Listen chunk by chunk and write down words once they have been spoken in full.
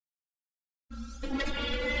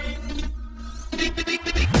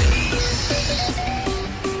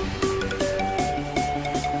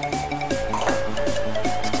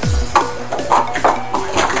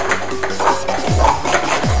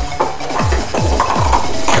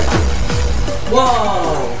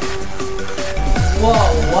Whoa! Whoa,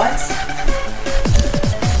 what?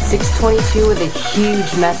 622 with a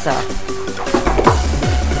huge mess up.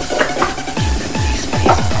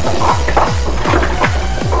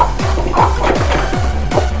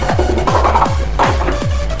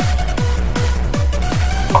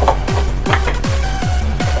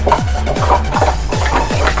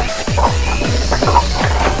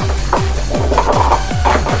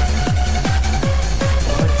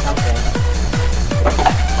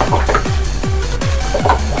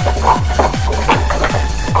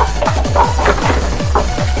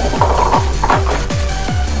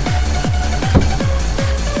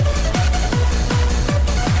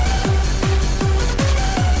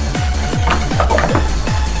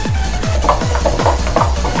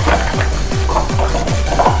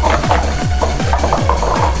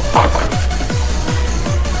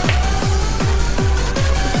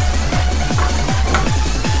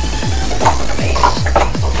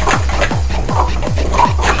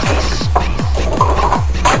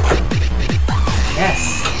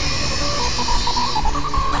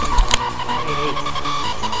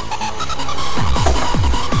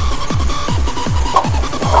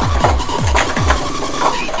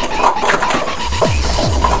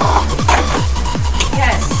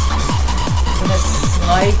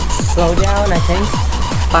 Slow down, I think.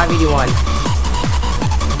 581.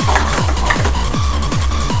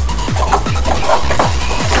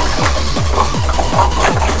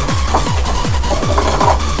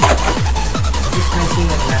 With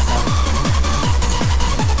mess up.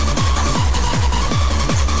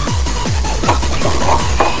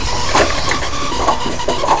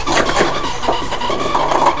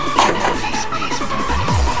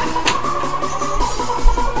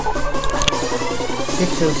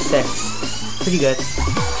 $606. Pretty good.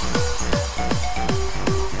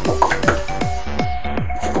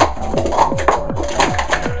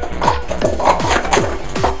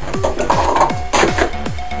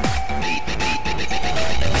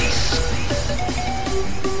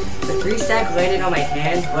 The 3-stack landed on my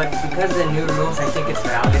hand, but because of the new rules, I think it's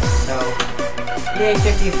valid, so yay,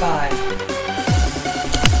 55.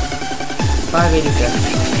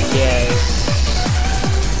 587. Yay.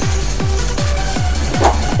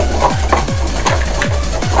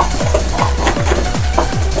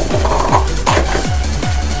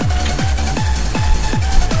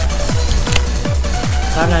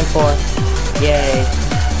 $594. Yay.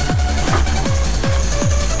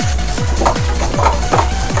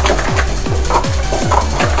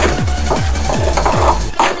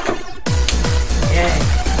 Yay.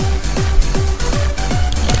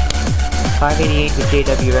 588 with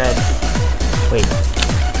JW Red. Wait.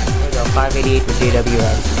 There we go. 588 with JW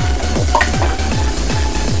Red.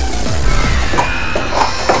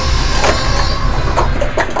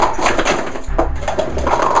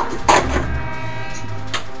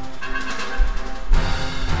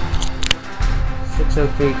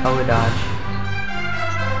 $603 color dodge.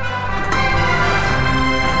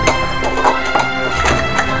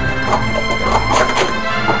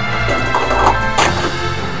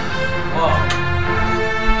 Whoa.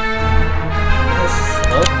 This is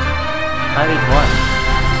slow. 581.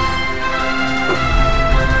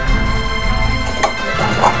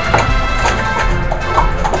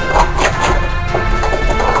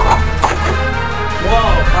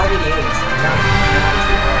 Whoa, 588.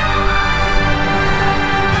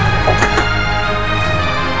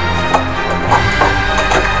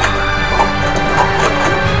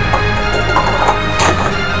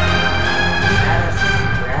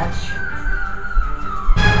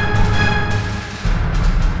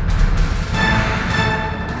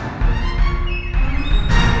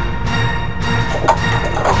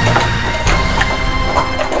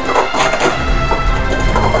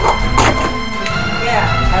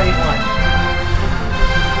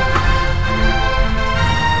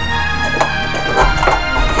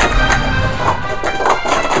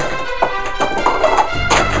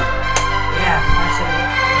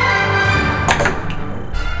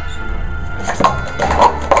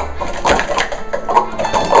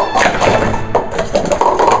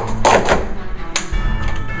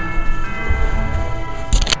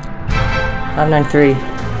 $593.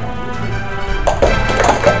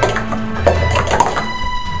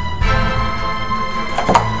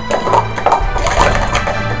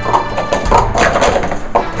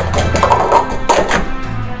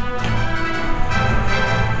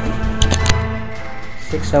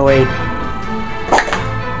 $608.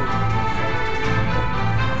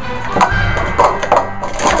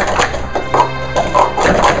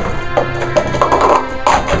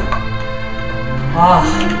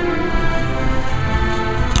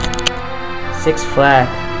 6 flat.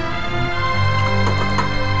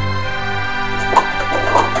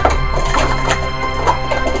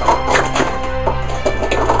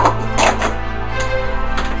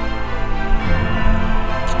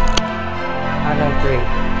 I'm on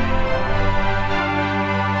 3.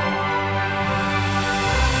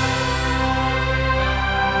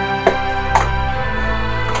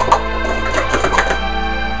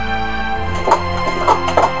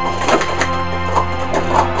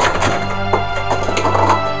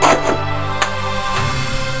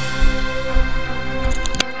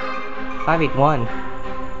 Five, 8, 1.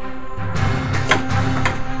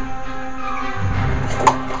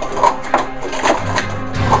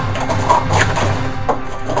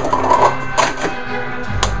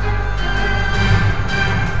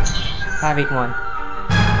 Five, 8, 1.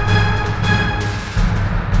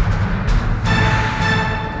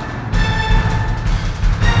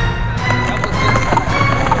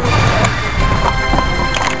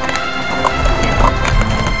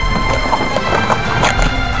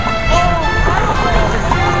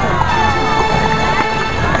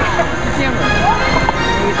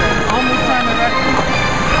 Almost on the record.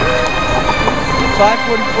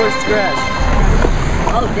 544 scratch.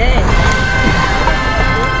 Oh dang.